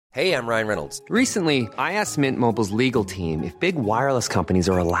Hey, I'm Ryan Reynolds. Recently, I asked Mint Mobile's legal team if big wireless companies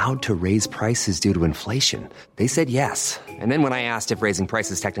are allowed to raise prices due to inflation. They said yes. And then when I asked if raising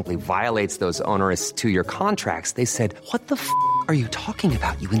prices technically violates those onerous two-year contracts, they said, "What the f*** are you talking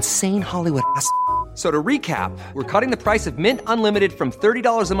about, you insane Hollywood ass?" So to recap, we're cutting the price of Mint Unlimited from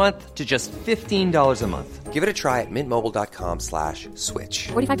 $30 a month to just $15 a month. Give it a try at mintmobile.com/switch.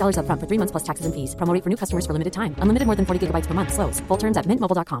 $45 up front for 3 months plus taxes and fees. Promo rate for new customers for limited time. Unlimited more than 40 gigabytes per month. Slows full terms at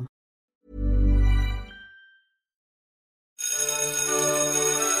mintmobile.com.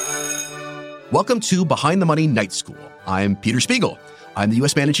 Welcome to Behind the Money Night School. I'm Peter Spiegel. I'm the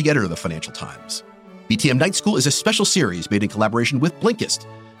U.S. Managing Editor of the Financial Times. BTM Night School is a special series made in collaboration with Blinkist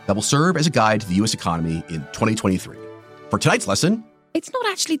that will serve as a guide to the U.S. economy in 2023. For tonight's lesson, it's not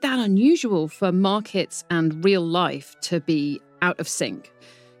actually that unusual for markets and real life to be out of sync.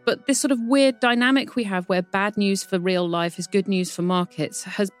 But this sort of weird dynamic we have where bad news for real life is good news for markets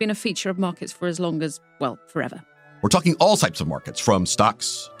has been a feature of markets for as long as, well, forever. We're talking all types of markets, from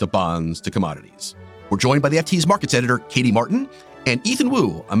stocks to bonds to commodities. We're joined by the FT's markets editor, Katie Martin, and Ethan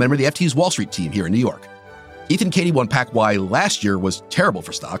Wu, a member of the FT's Wall Street team here in New York. Ethan and Katie will unpack why last year was terrible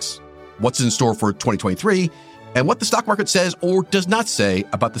for stocks, what's in store for 2023, and what the stock market says or does not say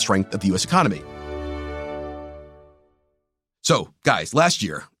about the strength of the U.S. economy. So, guys, last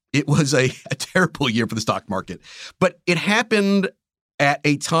year, it was a terrible year for the stock market, but it happened at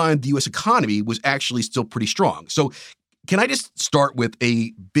a time the U.S. economy was actually still pretty strong. So can I just start with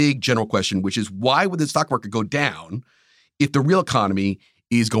a big general question, which is why would the stock market go down if the real economy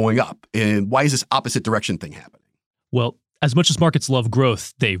is going up? And why is this opposite direction thing happening? Well, as much as markets love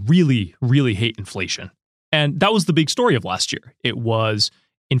growth, they really, really hate inflation. And that was the big story of last year. It was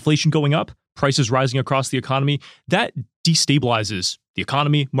inflation going up, prices rising across the economy. That destabilizes the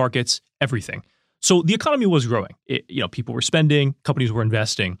economy, markets, everything. So the economy was growing. People were spending, companies were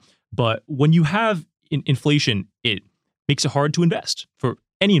investing. But when you have inflation, it makes it hard to invest for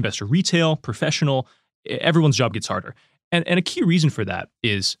any investor, retail, professional. Everyone's job gets harder. And a key reason for that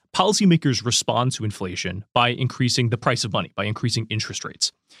is policymakers respond to inflation by increasing the price of money, by increasing interest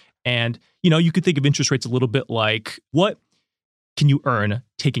rates. And, you could think of interest rates a little bit like, what can you earn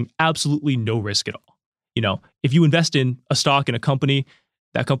taking absolutely no risk at all? If you invest in a stock in a company,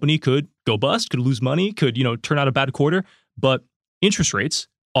 that company could go bust, could lose money, could, turn out a bad quarter. But interest rates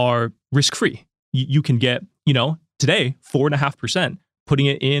are risk-free. You can get, today, 4.5%. Putting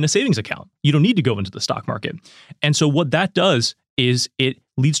it in a savings account. You don't need to go into the stock market. And so what that does is it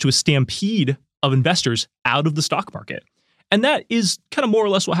leads to a stampede of investors out of the stock market. And that is kind of more or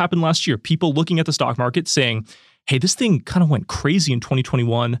less what happened last year. People looking at the stock market saying, hey, this thing kind of went crazy in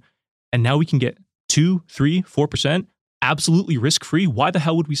 2021, and now we can get 2, 3, 4% absolutely risk-free. Why the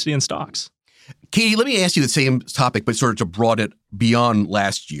hell would we stay in stocks? Katie, let me ask you the same topic, but sort of to broaden it beyond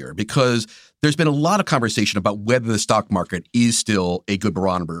last year, because there's been a lot of conversation about whether the stock market is still a good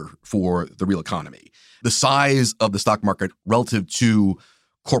barometer for the real economy. The size of the stock market relative to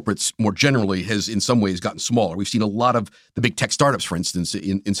corporates more generally has in some ways gotten smaller. We've seen a lot of the big tech startups, for instance,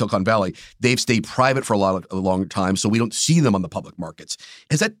 in Silicon Valley. They've stayed private for a long time, so we don't see them on the public markets.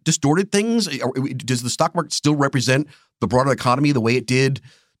 Has that distorted things? Does the stock market still represent the broader economy the way it did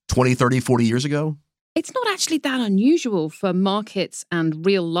 20, 30, 40 years ago? It's not actually that unusual for markets and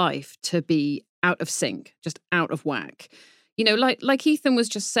real life to be out of sync, just out of whack. Like Ethan was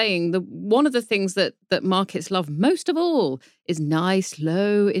just saying, one of the things that markets love most of all is nice,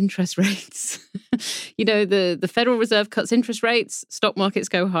 low interest rates. The Federal Reserve cuts interest rates, stock markets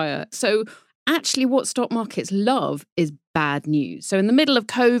go higher. So actually what stock markets love is bad news. So in the middle of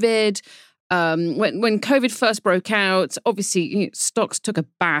COVID, when COVID first broke out, obviously stocks took a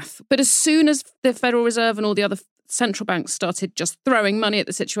bath. But as soon as the Federal Reserve and all the other central banks started just throwing money at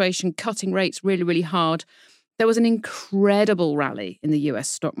the situation, cutting rates really, really hard, there was an incredible rally in the US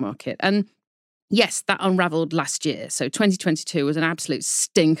stock market. And yes, that unraveled last year. So 2022 was an absolute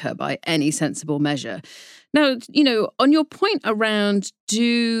stinker by any sensible measure. Now, on your point around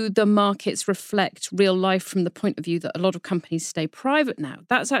do the markets reflect real life from the point of view that a lot of companies stay private now,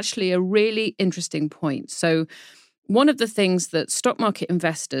 that's actually a really interesting point. So one of the things that stock market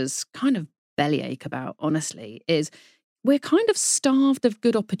investors kind of bellyache about, honestly, is we're kind of starved of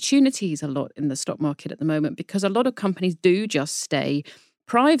good opportunities a lot in the stock market at the moment because a lot of companies do just stay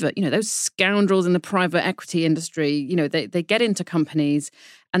private. Those scoundrels in the private equity industry, they get into companies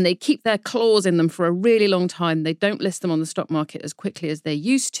and they keep their claws in them for a really long time. They don't list them on the stock market as quickly as they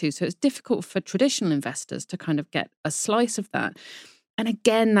used to. So it's difficult for traditional investors to kind of get a slice of that. And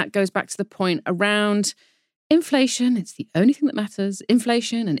again, that goes back to the point around inflation. It's the only thing that matters.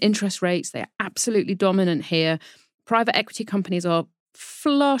 Inflation and interest rates, they are absolutely dominant here. Private equity companies are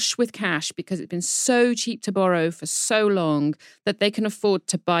flush with cash because it's been so cheap to borrow for so long that they can afford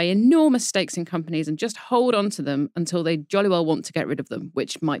to buy enormous stakes in companies and just hold on to them until they jolly well want to get rid of them,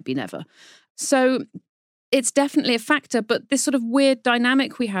 which might be never. So it's definitely a factor, but this sort of weird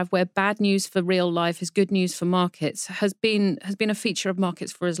dynamic we have where bad news for real life is good news for markets has been a feature of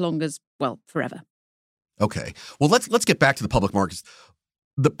markets for as long as, well, forever. Okay. Well, let's get back to the public markets.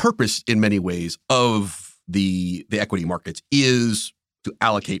 The purpose in many ways of the equity markets is to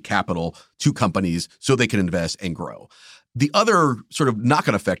allocate capital to companies so they can invest and grow. The other sort of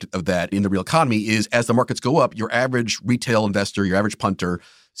knock-on effect of that in the real economy is as the markets go up, your average retail investor, your average punter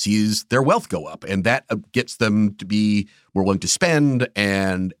sees their wealth go up, and that gets them to be more willing to spend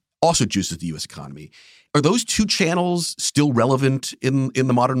and also juices the U.S. economy. Are those two channels still relevant in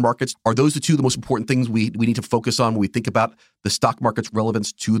the modern markets? Are those the most important things we need to focus on when we think about the stock market's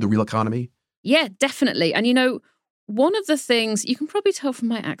relevance to the real economy? Yeah, definitely. And one of the things, you can probably tell from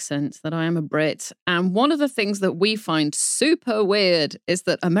my accent that I am a Brit, and one of the things that we find super weird is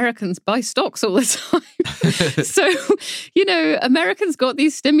that Americans buy stocks all the time. So, Americans got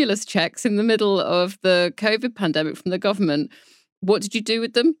these stimulus checks in the middle of the COVID pandemic from the government. What did you do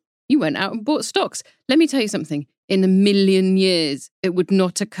with them? You went out and bought stocks. Let me tell you something. In a million years, it would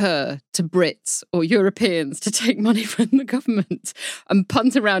not occur to Brits or Europeans to take money from the government and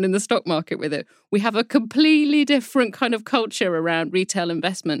punt around in the stock market with it. We have a completely different kind of culture around retail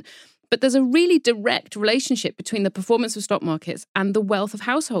investment. But there's a really direct relationship between the performance of stock markets and the wealth of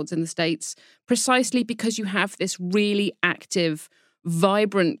households in the States, precisely because you have this really active,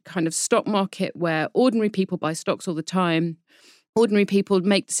 vibrant kind of stock market where ordinary people buy stocks all the time. Ordinary people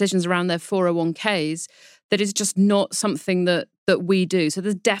make decisions around their 401ks that is just not something that we do. So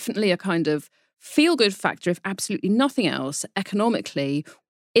there's definitely a kind of feel-good factor, if absolutely nothing else, economically,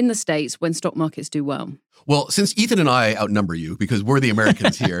 in the States when stock markets do well. Well, since Ethan and I outnumber you because we're the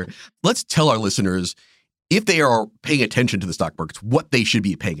Americans here, let's tell our listeners, if they are paying attention to the stock markets, what they should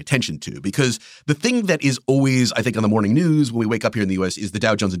be paying attention to. Because the thing that is always, I think, on the morning news when we wake up here in the U.S. is the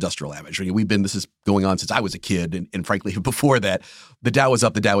Dow Jones Industrial Average. This is going on since I was a kid. And frankly, before that, the Dow was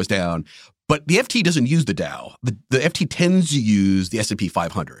up, the Dow was down. But the FT doesn't use the Dow. The FT tends to use the S&P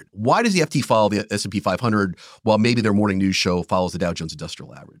 500. Why does the FT follow the S&P 500 while maybe their morning news show follows the Dow Jones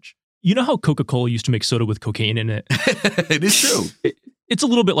Industrial Average? You know how Coca-Cola used to make soda with cocaine in it? It is true. It's a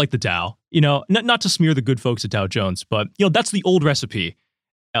little bit like the Dow, not to smear the good folks at Dow Jones, but that's the old recipe.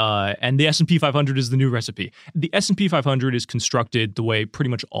 And the S&P 500 is the new recipe. The S&P 500 is constructed the way pretty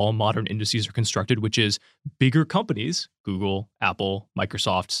much all modern indices are constructed, which is bigger companies, Google, Apple,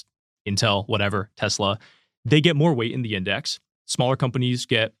 Microsoft, Intel, whatever, Tesla, they get more weight in the index. Smaller companies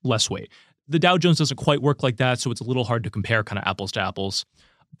get less weight. The Dow Jones doesn't quite work like that, so it's a little hard to compare kind of apples to apples.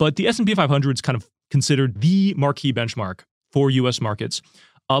 But the S&P 500 is kind of considered the marquee benchmark for U.S. markets.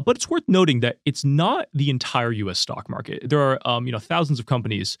 But it's worth noting that it's not the entire U.S. stock market. There are, thousands of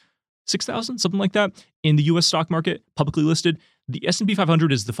companies, 6,000, something like that, in the U.S. stock market, publicly listed. The S&P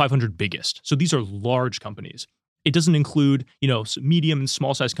 500 is the 500 biggest. So these are large companies. It doesn't include, medium and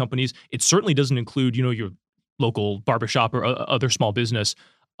small size companies. It certainly doesn't include, your local barbershop or other small business.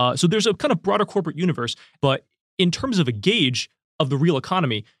 So there's a kind of broader corporate universe. But in terms of a gauge of the real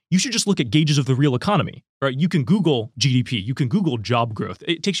economy, you should just look at gauges of the real economy, right? You can Google GDP. You can Google job growth.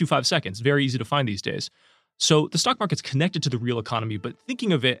 It takes you 5 seconds. Very easy to find these days. So the stock market's connected to the real economy, but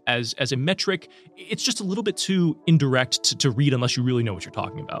thinking of it as a metric, it's just a little bit too indirect to read unless you really know what you're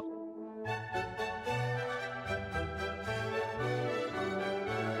talking about.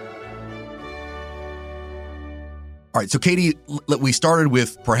 All right, so Katie, we started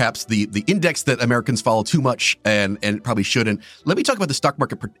with perhaps the index that Americans follow too much and probably shouldn't. Let me talk about the stock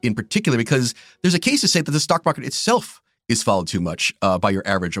market in particular, because there's a case to say that the stock market itself is followed too much by your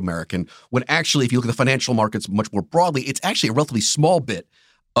average American, when actually, if you look at the financial markets much more broadly, it's actually a relatively small bit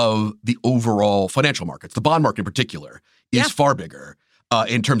of the overall financial markets. The bond market in particular is far bigger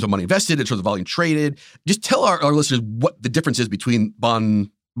in terms of money invested, in terms of volume traded. Just tell our listeners what the difference is between bond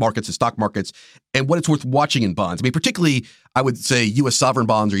markets and stock markets and what it's worth watching in bonds. I mean, particularly, I would say U.S. sovereign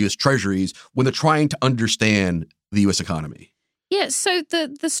bonds or U.S. treasuries when they're trying to understand the U.S. economy. Yeah, so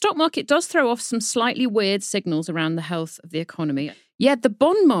the stock market does throw off some slightly weird signals around the health of the economy. Yeah, the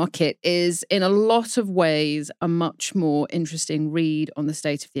bond market is in a lot of ways a much more interesting read on the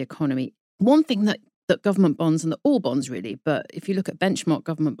state of the economy. One thing that government bonds, and all bonds really, but if you look at benchmark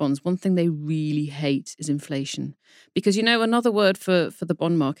government bonds, one thing they really hate is inflation. Because, another word for the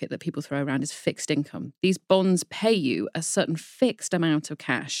bond market that people throw around is fixed income. These bonds pay you a certain fixed amount of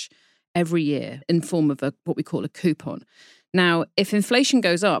cash every year in form of what we call a coupon. Now, if inflation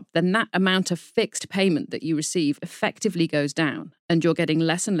goes up, then that amount of fixed payment that you receive effectively goes down, and you're getting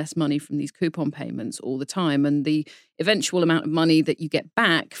less and less money from these coupon payments all the time. And the eventual amount of money that you get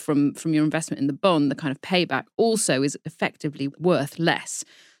back from your investment in the bond, the kind of payback, also is effectively worth less.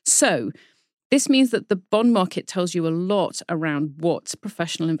 So this means that the bond market tells you a lot around what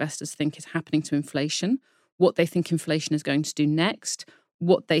professional investors think is happening to inflation, what they think inflation is going to do next,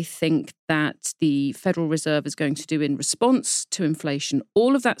 what they think that the Federal Reserve is going to do in response to inflation.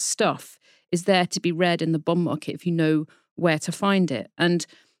 All of that stuff is there to be read in the bond market if you know where to find it. And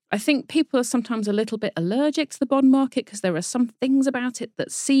I think people are sometimes a little bit allergic to the bond market because there are some things about it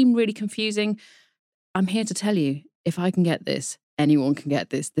that seem really confusing. I'm here to tell you, if I can get this, anyone can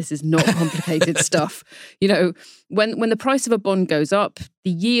get this. This is not complicated stuff. You know, when the price of a bond goes up, the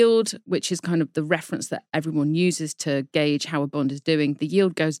yield, which is kind of the reference that everyone uses to gauge how a bond is doing, the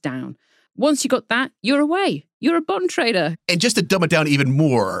yield goes down. Once you got that, you're away. You're a bond trader. And just to dumb it down even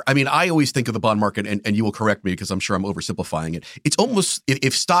more, I mean, I always think of the bond market, and you will correct me because I'm sure I'm oversimplifying it. It's almost,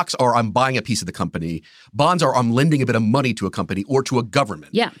 if stocks are I'm buying a piece of the company, bonds are I'm lending a bit of money to a company or to a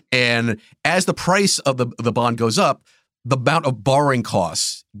government. Yeah. And as the price of the bond goes up, the amount of borrowing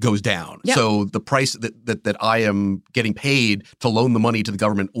costs goes down. Yep. So the price that I am getting paid to loan the money to the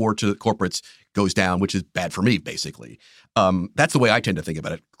government or to the corporates goes down, which is bad for me, basically. That's the way I tend to think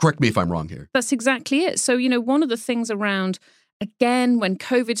about it. Correct me if I'm wrong here. That's exactly it. So, you know, one of the things around, again, when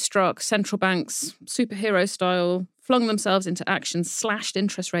COVID struck, central banks, superhero style, flung themselves into action, slashed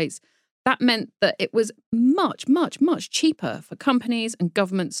interest rates. That meant that it was much, much, much cheaper for companies and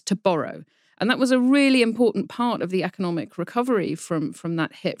governments to borrow. And that was a really important part of the economic recovery from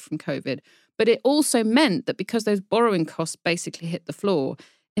that hit from COVID. But it also meant that because those borrowing costs basically hit the floor,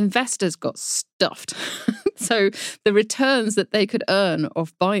 investors got stuffed. So the returns that they could earn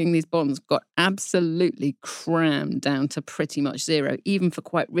off buying these bonds got absolutely crammed down to pretty much zero, even for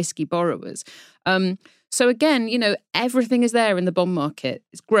quite risky borrowers. So again, you know, everything is there in the bond market.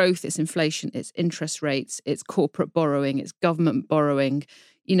 It's growth, it's inflation, it's interest rates, it's corporate borrowing, it's government borrowing.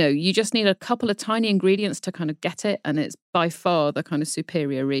 You know, you just need a couple of tiny ingredients to kind of get it, and it's by far the kind of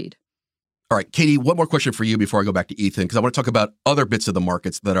superior read. All right, Katie, one more question for you before I go back to Ethan, because I want to talk about other bits of the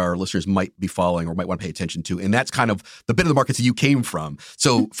markets that our listeners might be following or might want to pay attention to. And that's kind of the bit of the markets that you came from.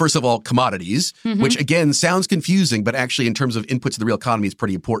 So first of all, commodities, which again sounds confusing, but actually in terms of inputs to the real economy is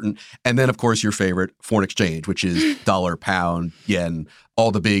pretty important. And then, of course, your favorite, foreign exchange, which is dollar, pound, yen,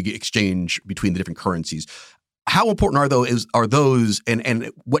 all the big exchange between the different currencies. How important are those,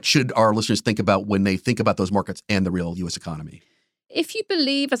 and what should our listeners think about when they think about those markets and the real U.S. economy? If you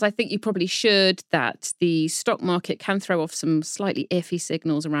believe, as I think you probably should, that the stock market can throw off some slightly iffy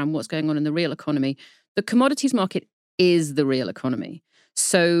signals around what's going on in the real economy, the commodities market is the real economy.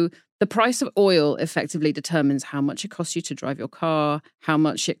 So the price of oil effectively determines how much it costs you to drive your car, how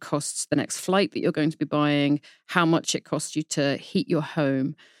much it costs the next flight that you're going to be buying, how much it costs you to heat your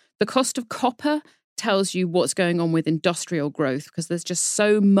home. The cost of copper tells you what's going on with industrial growth, because there's just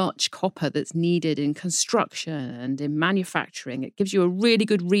so much copper that's needed in construction and in manufacturing. It gives you a really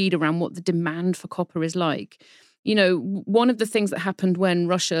good read around what the demand for copper is like. You know, one of the things that happened when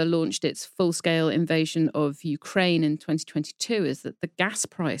Russia launched its full-scale invasion of Ukraine in 2022 is that the gas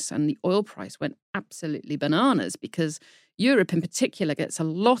price and the oil price went absolutely bananas, because Europe in particular gets a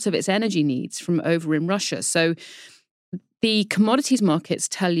lot of its energy needs from over in Russia. So the commodities markets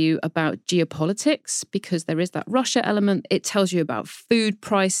tell you about geopolitics, because there is that Russia element. It tells you about food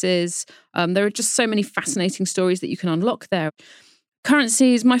prices. There are just so many fascinating stories that you can unlock there.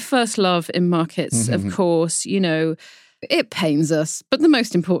 Currencies, my first love in markets, of course. You know, it pains us, but the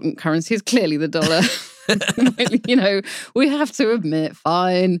most important currency is clearly the dollar. You know, we have to admit,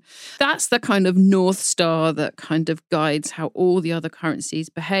 fine. That's the kind of North Star that kind of guides how all the other currencies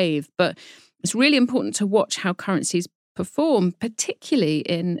behave. But it's really important to watch how currencies perform, particularly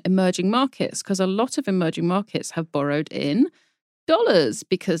in emerging markets, because a lot of emerging markets have borrowed in dollars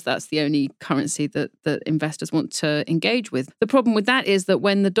because that's the only currency that investors want to engage with. The problem with that is that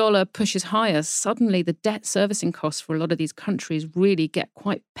when the dollar pushes higher, suddenly the debt servicing costs for a lot of these countries really get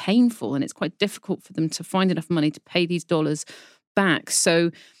quite painful, and it's quite difficult for them to find enough money to pay these dollars back.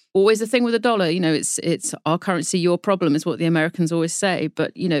 So always the thing with the dollar, you know, it's our currency, your problem is what the Americans always say.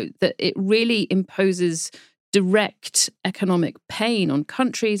 But, you know, that it really imposes direct economic pain on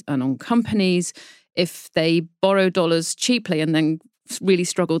countries and on companies if they borrow dollars cheaply and then really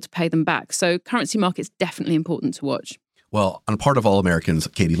struggle to pay them back. So currency markets definitely important to watch. Well, on part of all Americans,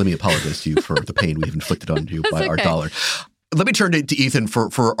 Katie, let me apologize to you for the pain we've inflicted on you by our dollar. Let me turn to Ethan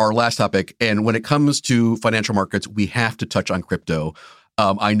for our last topic. And when it comes to financial markets, we have to touch on crypto.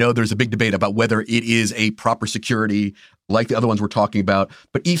 I know there's a big debate about whether it is a proper security like the other ones we're talking about.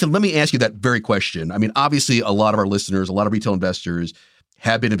 But Ethan, let me ask you that very question. I mean, obviously, a lot of our listeners, a lot of retail investors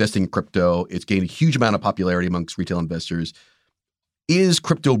have been investing in crypto. It's gained a huge amount of popularity amongst retail investors. Is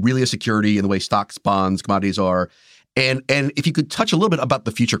crypto really a security in the way stocks, bonds, commodities are? And if you could touch a little bit about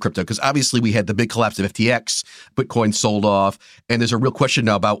the future of crypto, because obviously we had the big collapse of FTX, Bitcoin sold off, and there's a real question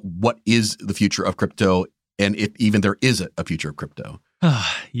now about what is the future of crypto and if even there is a future of crypto.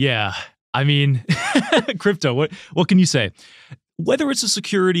 Yeah. I mean, crypto, what can you say? Whether it's a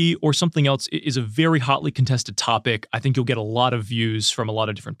security or something else is a very hotly contested topic. I think you'll get a lot of views from a lot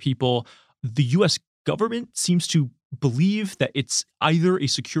of different people. The U.S. government seems to believe that it's either a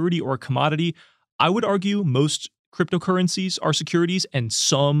security or a commodity. I would argue most cryptocurrencies are securities, and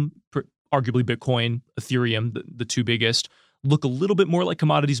some, arguably Bitcoin, Ethereum, the two biggest, look a little bit more like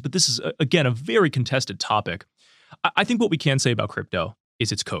commodities. But this is, again, a very contested topic. I think what we can say about crypto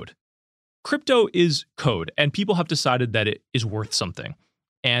is it's code. Crypto is code, and people have decided that it is worth something.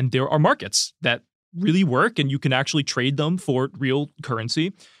 And there are markets that really work, and you can actually trade them for real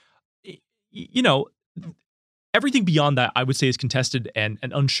currency. You know, everything beyond that, I would say, is contested and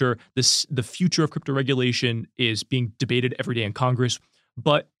unsure. The future of crypto regulation is being debated every day in Congress.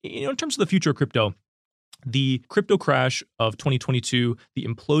 But in terms of the future of crypto, the crypto crash of 2022, the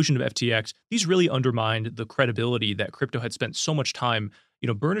implosion of FTX, these really undermined the credibility that crypto had spent so much time,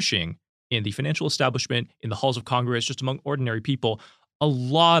 burnishing in the financial establishment, in the halls of Congress, just among ordinary people. A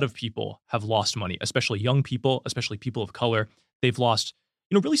lot of people have lost money, especially young people, especially people of color. They've lost,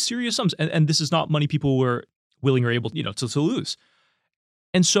 really serious sums. And this is not money people were willing or able, to lose.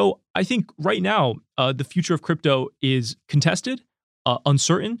 And so I think right now, the future of crypto is contested,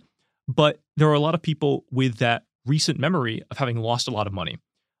 uncertain, but there are a lot of people with that recent memory of having lost a lot of money.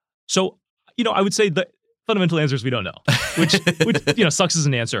 So, I would say the fundamental answer is we don't know, which sucks as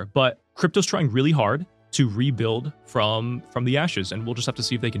an answer. But crypto's trying really hard to rebuild from the ashes, and we'll just have to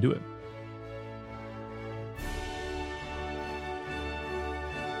see if they can do it.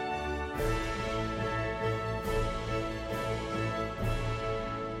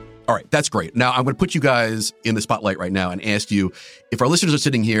 All right, that's great. Now, I'm going to put you guys in the spotlight right now and ask you, if our listeners are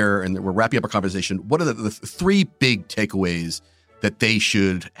sitting here and we're wrapping up our conversation, what are the three big takeaways that they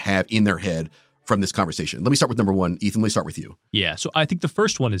should have in their head from this conversation? Let me start with number one. Ethan, let me start with you. Yeah, so I think the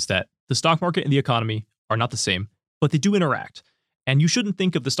first one is that the stock market and the economy are not the same, but they do interact. And you shouldn't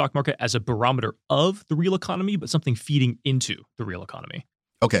think of the stock market as a barometer of the real economy, but something feeding into the real economy.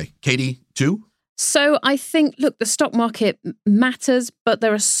 Okay, Katie, two? So I think, look, the stock market matters, but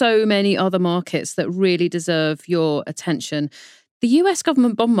there are so many other markets that really deserve your attention. The US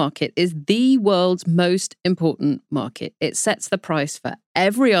government bond market is the world's most important market. It sets the price for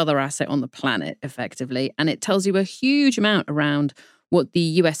every other asset on the planet, effectively, and it tells you a huge amount around what the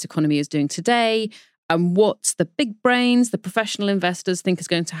US economy is doing today and what the big brains, the professional investors think is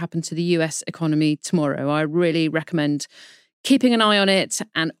going to happen to the US economy tomorrow. I really recommend keeping an eye on it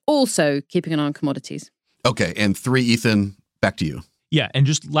and also keeping an eye on commodities. Okay, and three, Ethan, back to you. Yeah, and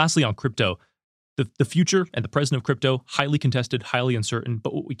just lastly on crypto, the future and the present of crypto, highly contested, highly uncertain.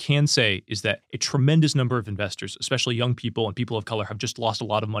 But what we can say is that a tremendous number of investors, especially young people and people of color, have just lost a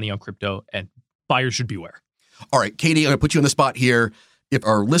lot of money on crypto, and buyers should beware. All right, Katie, I'm going to put you on the spot here. If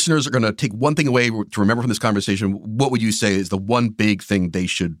our listeners are going to take one thing away to remember from this conversation, what would you say is the one big thing they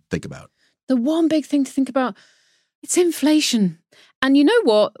should think about? The one big thing to think about, it's inflation. And you know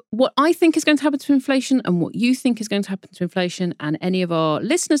what? What I think is going to happen to inflation and what you think is going to happen to inflation and any of our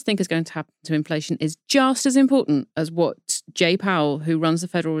listeners think is going to happen to inflation is just as important as what Jay Powell, who runs the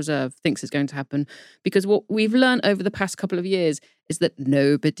Federal Reserve, thinks is going to happen. Because what we've learned over the past couple of years is that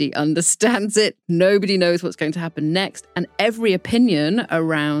nobody understands it. Nobody knows what's going to happen next. And every opinion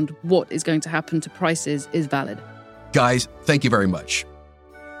around what is going to happen to prices is valid. Guys, thank you very much.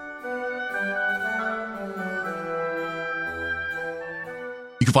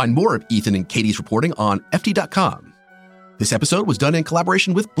 You can find more of Ethan and Katie's reporting on FT.com. This episode was done in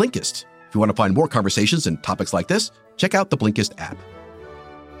collaboration with Blinkist. If you want to find more conversations and topics like this, check out the Blinkist app.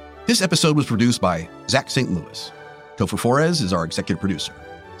 This episode was produced by Zach St. Louis. Topher Flores is our executive producer.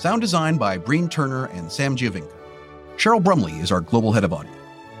 Sound design by Breen Turner and Sam Giovinco. Cheryl Brumley is our global head of audio.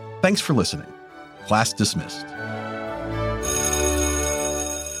 Thanks for listening. Class dismissed.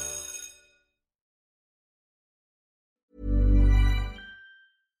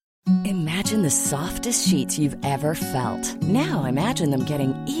 Imagine the softest sheets you've ever felt. Now imagine them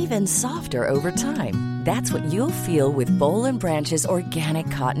getting even softer over time. That's what you'll feel with Boll & Branch's organic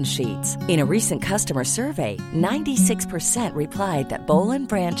cotton sheets. In a recent customer survey, 96% replied that Boll &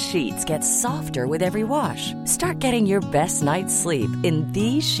 Branch sheets get softer with every wash. Start getting your best night's sleep in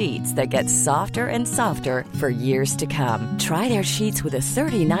these sheets that get softer and softer for years to come. Try their sheets with a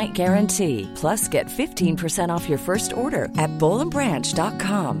 30-night guarantee. Plus, get 15% off your first order at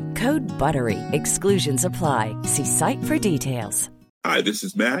bollandbranch.com. Code BUTTERY. Exclusions apply. See site for details. Hi, this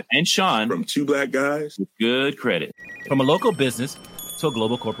is Matt and Sean from Two Black Guys with Good Credit. From a local business to a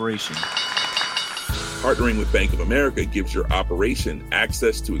global corporation. Partnering with Bank of America gives your operation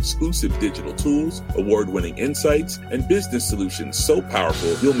access to exclusive digital tools, award-winning insights, and business solutions so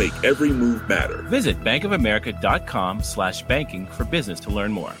powerful you'll make every move matter. Visit bankofamerica.com/banking for business to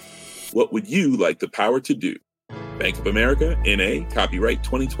learn more. What would you like the power to do? Bank of America, N.A., copyright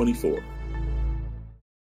 2024.